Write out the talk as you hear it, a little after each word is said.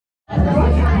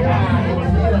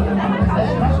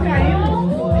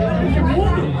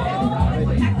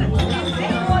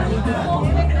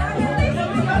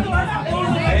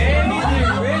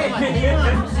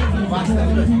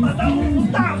Um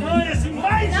tamanho assim,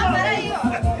 mais não, peraí, ó.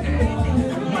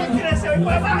 Cresceu e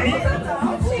foi a barriga.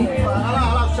 Olha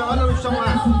lá, olha no chão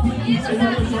lá.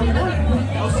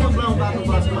 Olha o sobrão lá no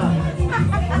próximo lá.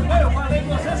 Eu falei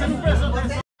com você não prestou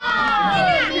atenção.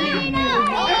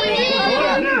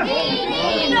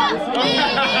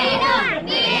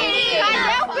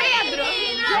 Cadê o Pedro?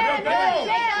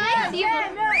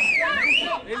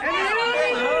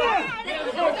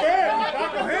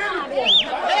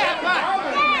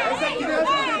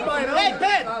 Ei,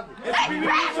 Pedro! Esse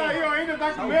menino não saiu ainda, tá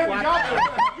com medo já, pô!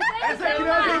 Essa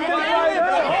criança não vai sair,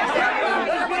 não!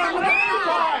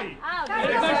 Pai!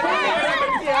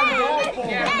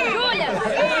 Júlia!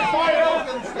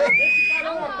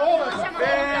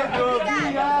 Pedro,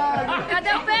 viado!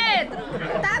 Cadê o Pedro?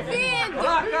 Tá vindo! Olha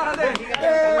a cara dele!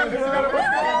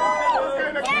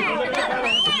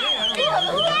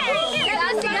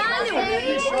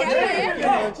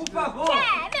 Por favor!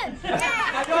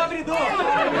 Cadê o abridor?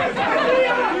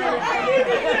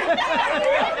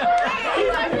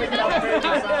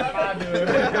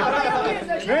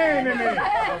 Vem, neném!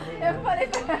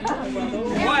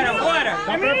 Bora, bora!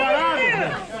 Tá preparado?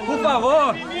 Por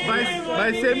favor!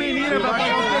 Vai ser menina pra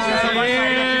pagar o preço. Você vai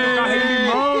sair daqui no carrinho de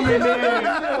mão, neném!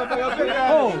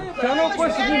 Ô, se eu não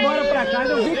conseguir ir embora pra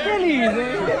casa, eu fico feliz,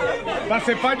 hein? Pra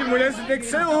ser pai de mulher, você tem que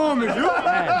ser homem, viu?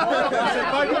 Pra ser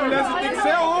pai de mulher, você tem que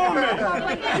ser homem!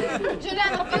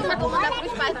 Juliana, não pensa que eu vou mandar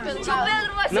pros pais pelo Tio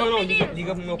Pedro vai ser Não, um não, menino.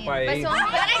 liga pro meu pai Vai aí. ser um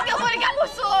menino. Peraí que eu vou ligar pro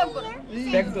sogro.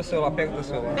 Pega o teu celular, pega o teu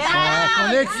celular.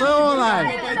 Conexão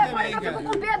online.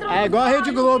 É igual a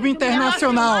Rede Globo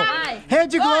Internacional.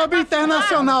 Rede Globo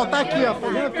Internacional, tá aqui, ó,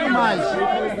 fazendo a filmagem.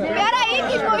 Peraí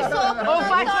que foi sogro. Ô,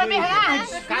 pai, vai me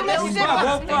Cadê o Por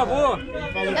favor, por favor.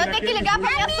 Eu tenho que ligar pra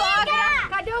minha sogra.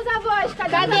 Cadê os avós?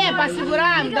 Cadê? Pra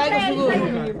segurar? Me dá aí que eu seguro.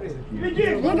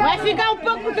 Vai ficar um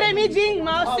pouco tremidinho,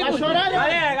 mas eu seguro.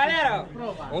 Galera, galera.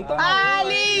 Vamos tomar.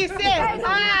 Alice! Alice!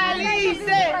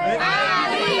 Alice!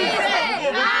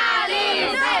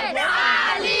 Alice!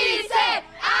 Alice!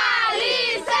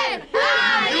 Alice!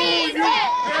 Alice!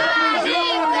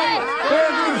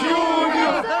 Pedro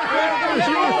Júnior! Pedro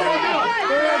Júnior!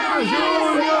 Pedro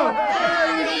Júnior!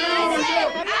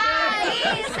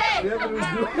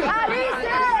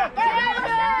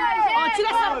 Ó, tira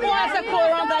essa porra, essa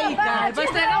colanda aí, cara. Vai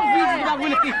estragar o vídeo do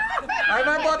bagulho aqui. Aí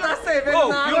vai botar cerveja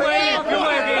na água. Filma aí, filma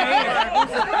aí.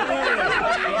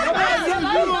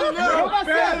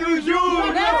 Pedro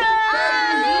Júnior!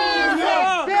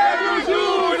 Pedro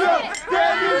Júnior!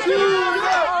 Pedro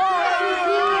Júnior!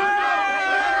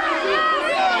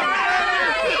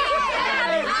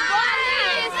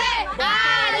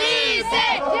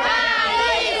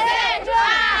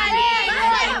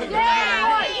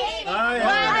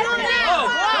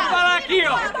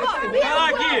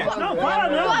 Não, fala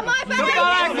não! Tua mãe vai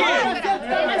falar aqui!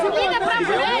 Liga pra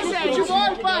mulher, gente.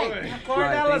 Bora, pai.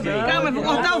 Acorda ela bem. Calma, vou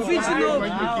cortar o vídeo de novo.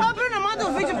 Ô, Bruna, manda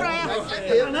um vídeo pra ela.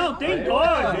 Não, tem dois!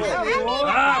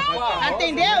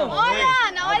 Atendeu? Olha,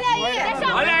 Ana, olha aí. Deixa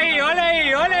eu Olha aí, olha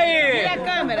aí, olha aí! Vira a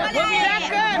câmera. Vou virar a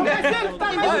câmera.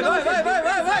 Vai, vai, vai, vai,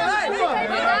 vai, vai,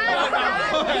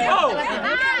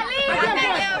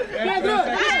 Pedro!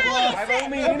 Aí vai o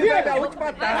menino e pega a outra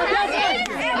patada.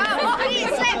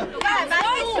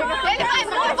 Ele vai um,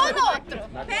 eu vou no outro.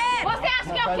 Você acha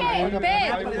que é o quê?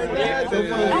 Pedro?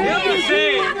 Eu não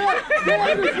sei!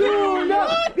 Pedro Júnior!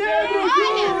 Pedro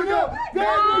Júnior!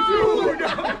 Pedro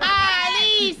Júnior!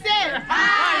 Alice!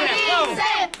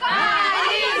 Alice!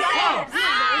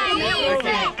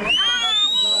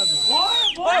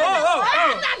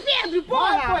 Anda, Pedro,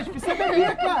 porra! Pô, precisa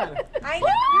beber, cara.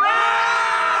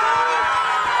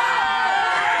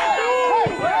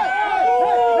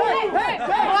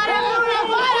 Bora, Bruna!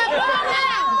 Bora,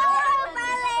 Bruna!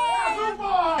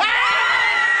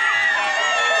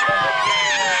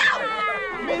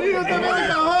 Menino também na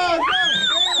carroça.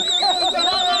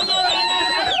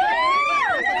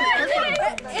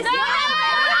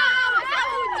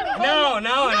 Não,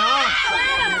 não, não!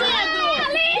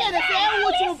 Pedro, esse é o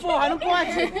último, porra, não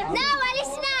pode. Não,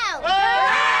 Alice não!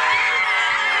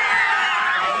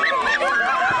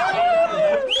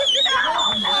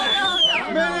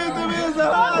 Menino também na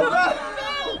carroça.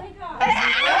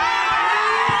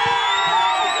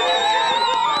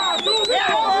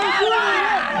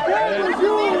 Pedro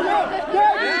Júnior!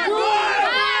 Pedro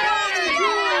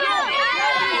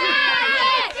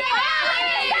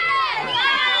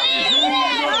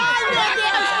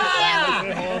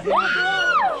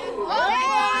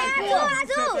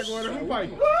Agora não vai.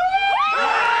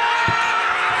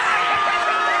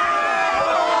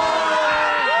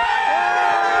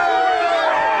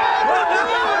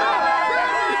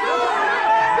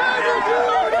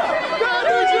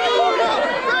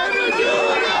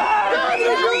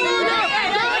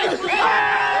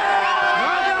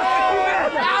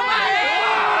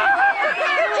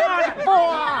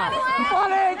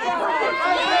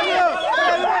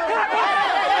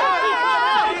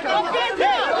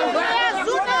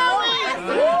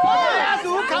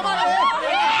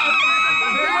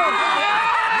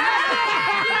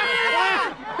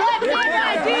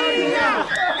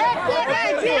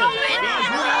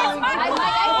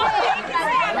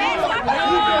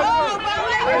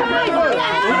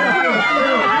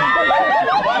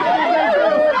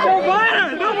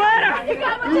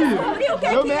 descobriu o que é.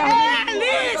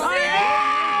 Alice!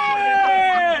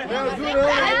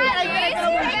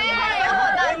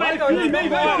 Vai, filho, vem,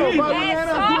 vai, filho. Vamos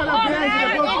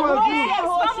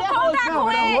contar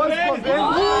com ele.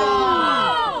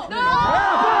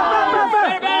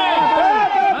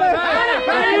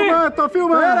 Tô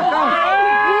filmando, cara.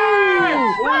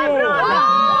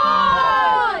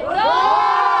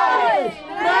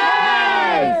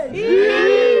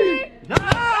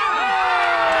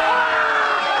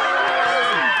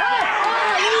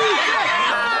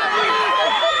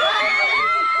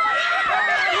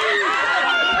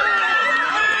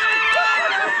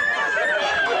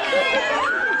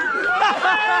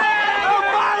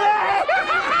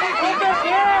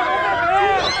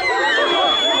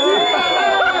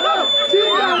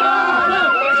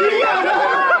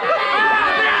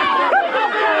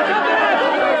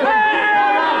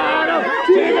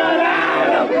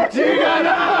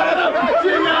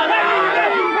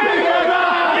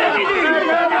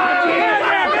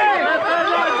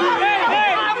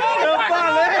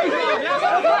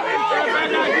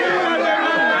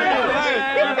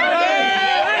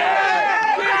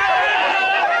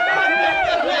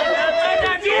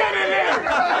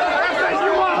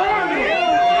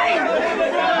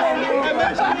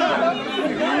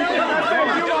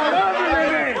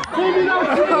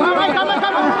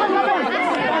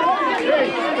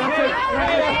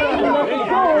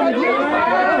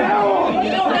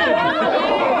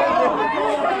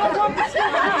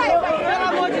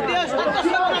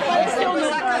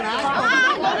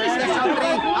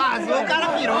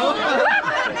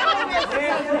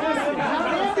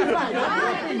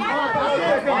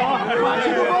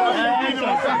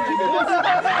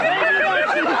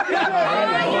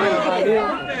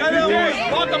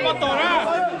 Bota pra torar!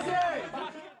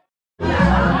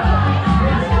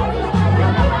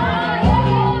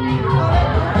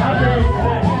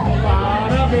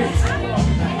 Parabéns!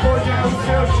 Hoje é o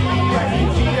seu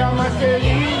dia mais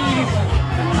feliz!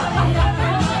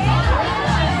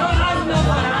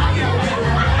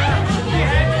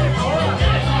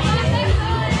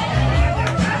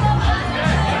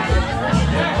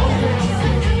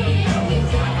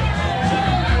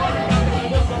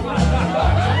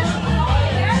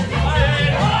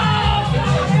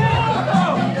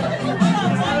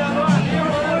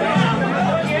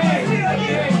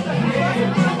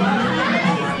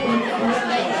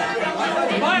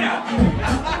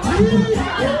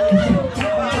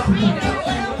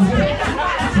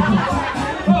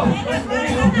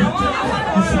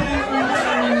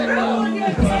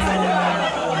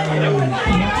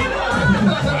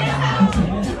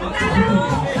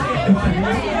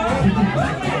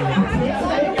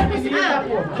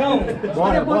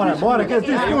 Bora, que esse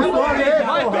discurso aí.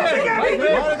 Vai,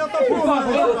 Pedro! Bora que eu tô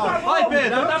filmando. Vai,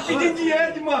 Pedro! Tá pedindo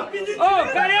dinheiro, mano! Ô,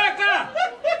 careca!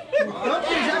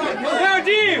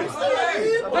 Leandinho!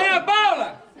 Olha a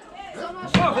Paula! Por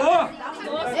favor!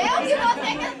 Eu que vou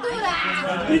ter que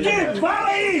aturar! Pedinho, fala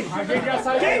aí!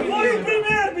 Quem foi o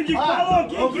primeiro, Pedinho?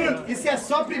 Falou quem? Isso é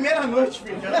só a primeira noite,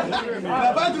 filho.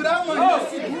 Vai durar uma noite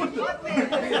segunda.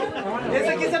 Esse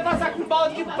aqui você passar com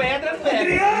balde de pedra, velho.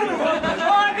 Adriano!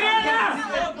 Ô, Adriana!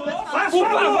 Por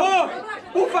favor!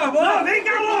 Por favor! Não, vem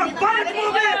cá logo! Para de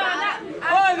mover!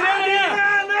 Ô,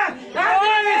 Adriana!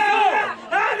 Adriana!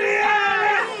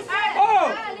 Ô!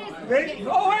 Vem!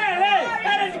 Ô, ei!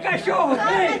 Era de cachorro!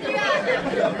 Vem!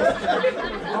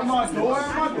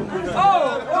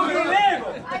 Ô, Guilherme!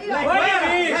 Vai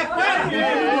aí!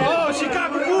 Ô,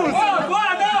 Chicago Bulls! Ô,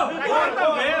 guardão!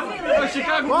 Ô,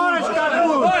 Chicago Bulls! Bora, Chicago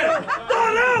Bulls! Tô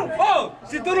não! Ô,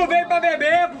 se tu não veio pra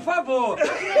beber, por favor!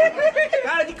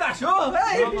 Cara de cachorro!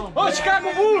 Ô,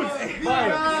 Chicago Bulls! Vai!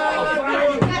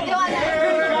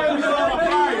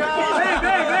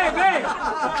 Vem!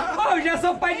 Ô, eu já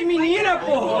sou pai de menina,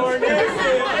 porra! Vai!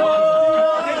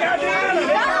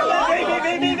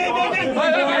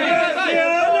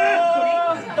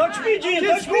 Tô te pedindo!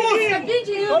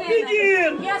 Tô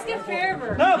pedindo! Yes, que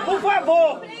fervor! Não, por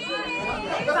favor!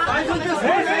 Faz um desconto.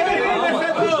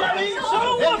 Vem!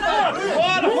 Só uma, pô!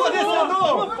 Bora,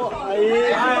 fornecedor!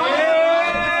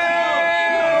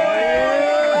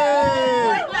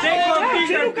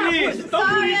 Tão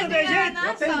bonita de jeito!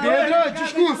 Pedro,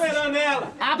 discurso.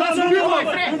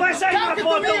 Não vai sair na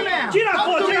foto! Tira a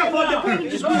foto, depois do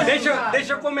discurso!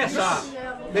 Deixa eu começar!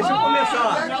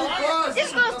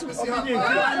 Discurso!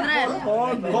 André!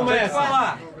 Começa!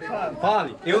 Falar!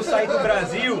 Fale! Eu saí do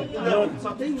Brasil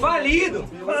falido!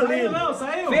 Não,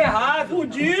 saiu! Ferrado!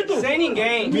 Fudido! Sem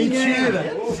ninguém!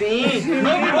 Mentira! Sim!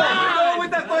 Não mudou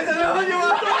muita coisa, não!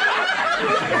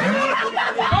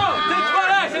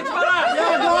 Deixa eu te falar! E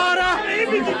agora?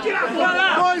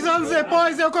 2 anos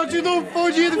depois eu continuo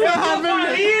fudido, ferrado mesmo.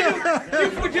 E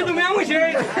fudido do mesmo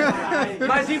jeito.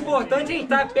 Mas o importante é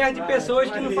estar perto de pessoas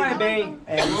que não faz bem.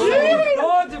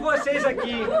 Todos vocês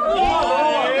aqui.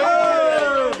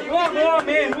 Uma boa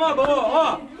mesmo, uma boa.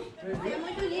 Ó,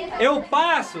 eu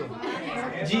passo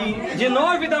de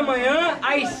 9 da manhã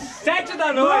às 7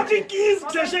 da noite. 9h15,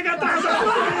 você chega atrasado.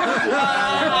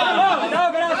 Dá um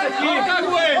abraço aqui. Dá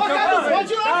um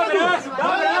abraço, dá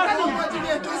um abraço.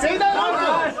 Sem dar não,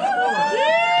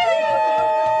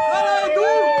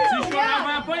 Se chorar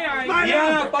vai apanhar, hein? E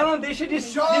a Paula não deixa de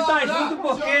estar junto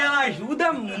porque ela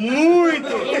ajuda muito.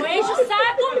 Eu encho o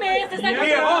saco mesmo, você sabe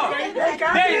E, ó,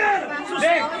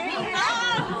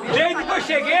 desde que eu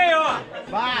cheguei, ó,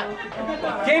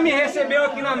 quem me recebeu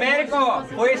aqui na América, ó,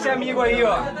 foi esse amigo aí,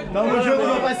 ó. Tamo junto,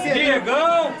 meu parceiro.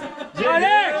 Diegão.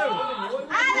 Alex!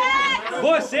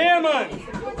 Você,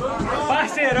 mano.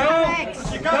 Parceirão.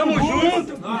 Tamo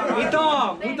junto. Então,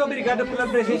 ó, muito obrigado pela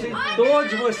presença de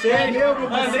todos vocês.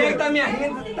 André que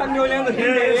tá me olhando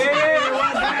rindo aí.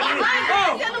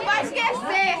 Você não vai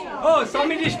esquecer. Ô, só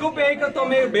me desculpe aí que eu tô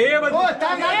meio bêbado. Ô,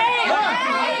 tá nada.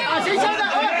 A gente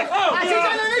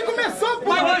ainda nem começou,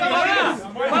 pô.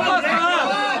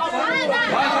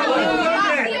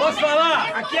 Posso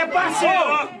falar? Aqui é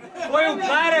parceiro. Foi um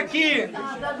cara que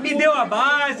me deu a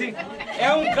base.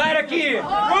 É um cara que...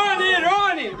 Ronnie!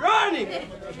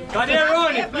 Cadê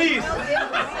Ronnie, please?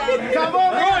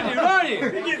 Ronnie!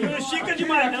 Não estica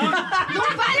demais, não. Não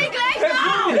fala inglês,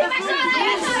 não.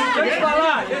 Você vai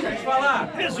chorar. Deixa eu te falar.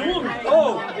 Resume.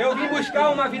 Eu vim buscar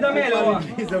uma vida melhor.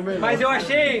 Mas eu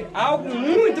achei algo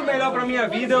muito melhor pra minha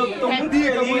vida. Eu tô muito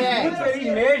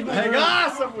feliz mesmo.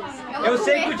 Regaça, pô. Eu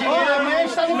sei que o dinheiro... Amanhã a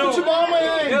gente tá no futebol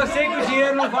amanhã, hein? Eu sei que o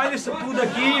dinheiro não vale isso tudo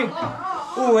aqui.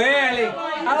 O L.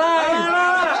 Olha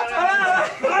lá.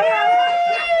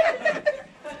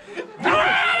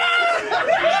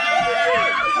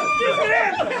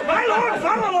 Vai logo,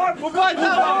 fala logo. O bode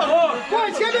tá louco. Pô, a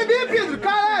gente quer beber, Pedro,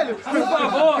 caralho.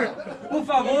 Por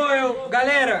favor,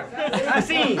 galera,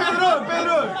 assim,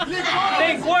 Pedro.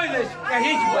 tem coisas que a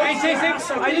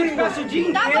gente passa o dia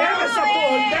inteiro Essa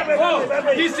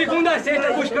porra, de segunda a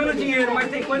sexta buscando dinheiro, mas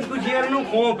tem coisas que o dinheiro não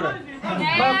compra.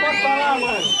 Mas posso falar,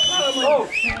 mano?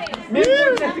 Mesmo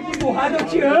quando você fica emburrado, eu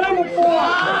te amo,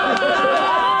 porra!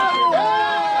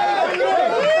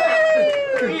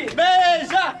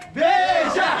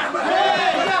 Beija!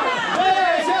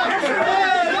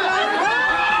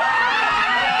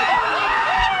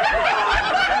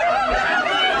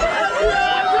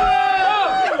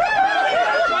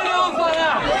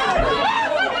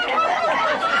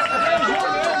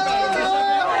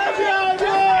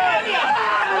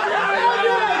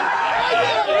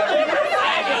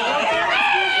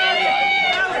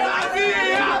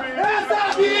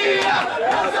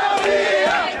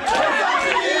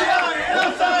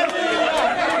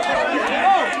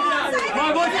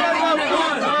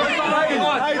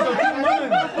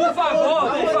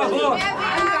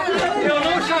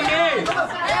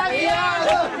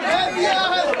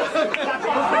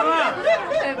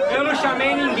 Eu não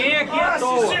chamei ninguém aqui à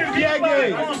toa. Ninguém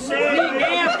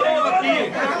à toa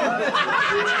aqui.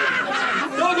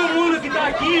 Todo mundo que tá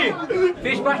aqui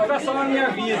fez participação na minha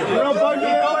vida. Não pode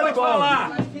Então vou te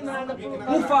falar.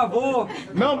 Por favor.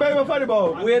 Não bebe meu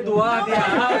fireball. O Eduardo e a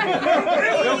Alva,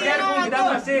 eu quero convidar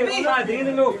pra ser o padrinho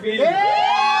do meu filho.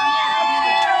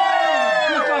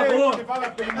 Por favor.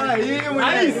 Aí, mulher.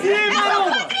 Aí sim,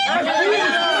 mano. É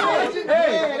filha.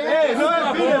 Ei, não é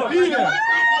filha.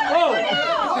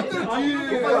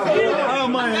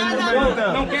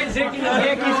 Não quer dizer que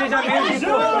ninguém aqui seja menos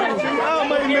importante.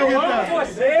 Eu amo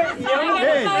você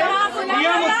e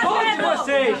amo todos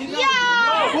vocês.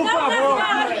 Por favor.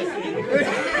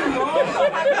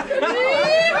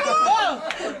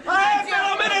 Ai,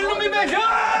 pelo menos ele não me beijou!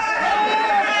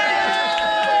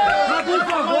 Mas por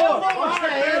favor.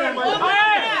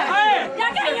 Já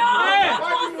ganhou!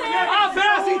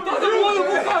 Abracem todo mundo,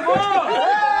 por favor!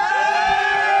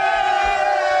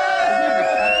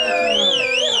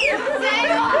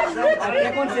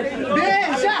 Até quando você fica...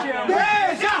 Beija!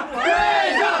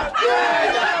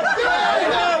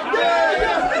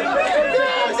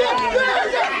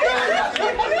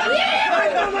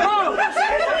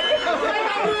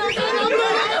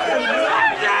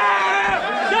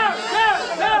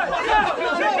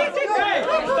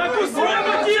 Tá com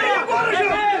sono aqui agora,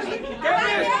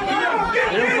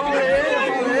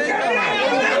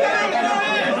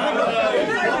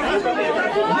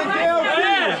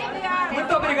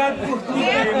 Muito obrigado por tudo.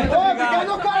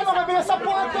 Obrigado, cara, não vai beber essa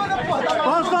porra toda, porra.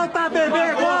 Posso voltar a beber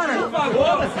agora? Por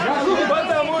favor.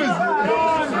 Bota a música.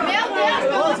 Meu Deus!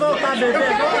 Posso voltar a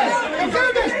beber agora?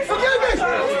 Eu quero beijo.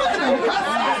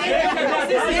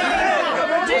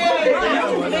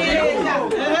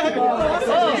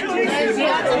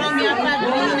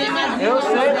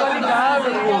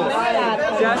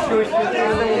 achou isso? Mas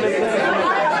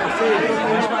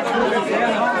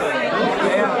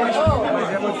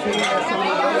é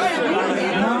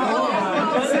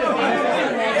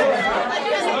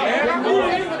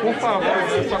por favor,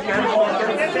 eu só quero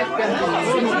ser perto.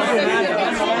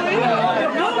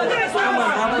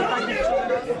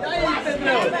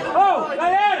 Oh,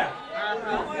 galera!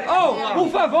 Oh, por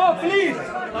favor, please!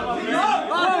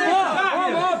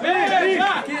 Please!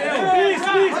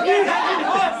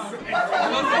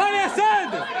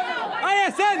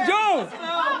 Alessandro, John!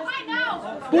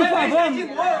 Por favor!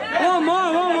 Vamos!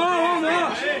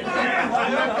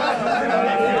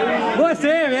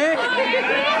 Você, vem!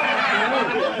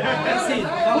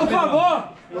 Por favor!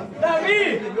 Davi!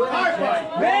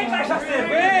 Vem, cachaceiro,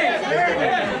 vem!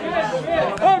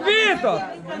 Ô, Vitor!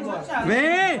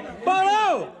 Vem!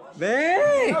 Paulo!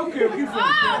 Vem! O que foi?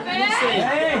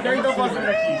 Vem! O que eu tô fazendo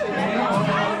aqui?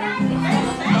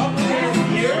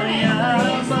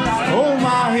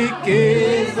 Uma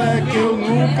riqueza que eu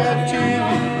nunca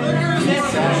tive,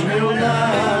 isso ao meu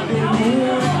lado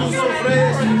muito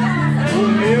sofrer. O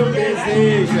meu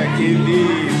desejo é que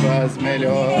vivas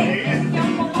melhor.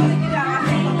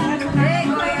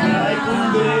 Vai com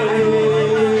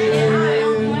Deus,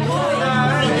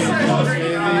 sejas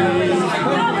feliz.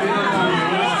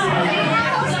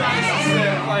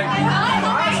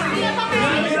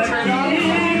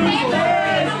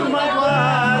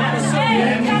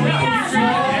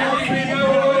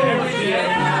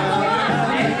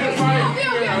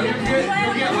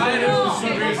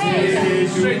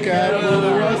 Desejo que a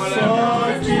boa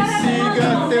sorte siga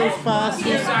teus passos,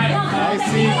 mas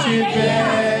se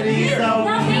tiveres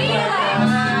algum fracasso,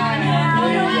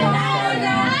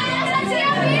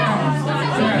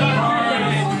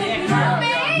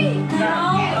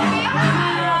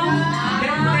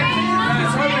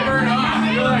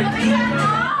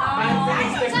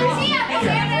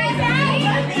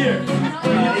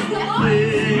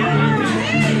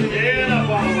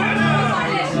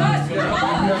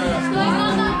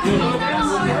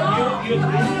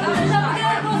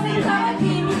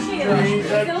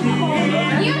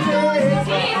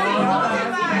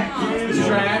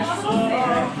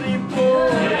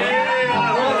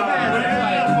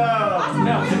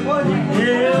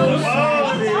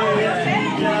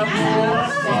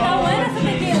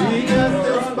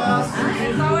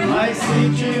 mas se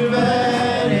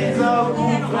tiveres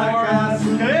algum fracasso,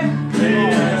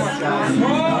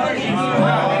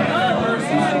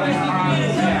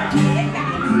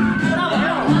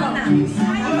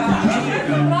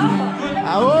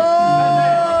 aô!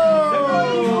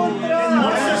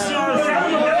 Nossa senhora!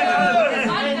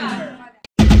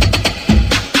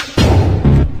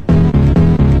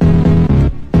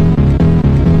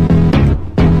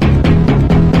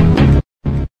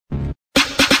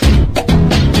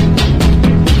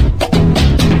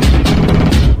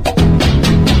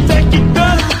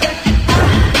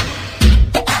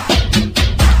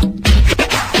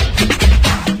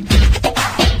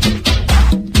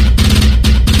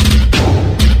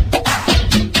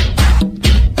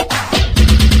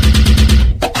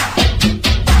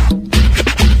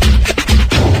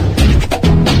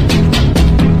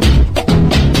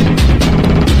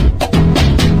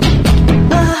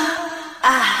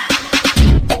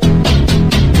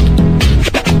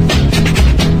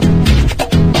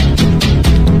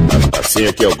 Assim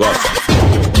é que eu gosto.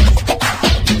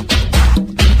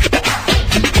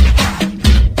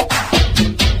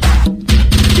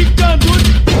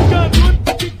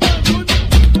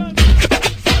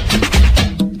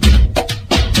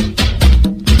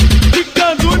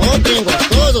 Ó, bem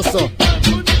gostoso, só.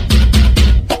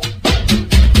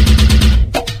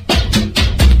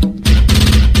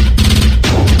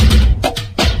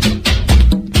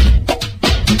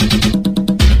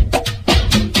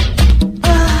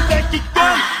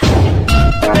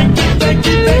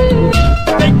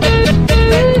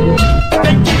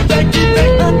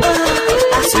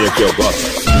 Assim é que eu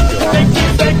gosto.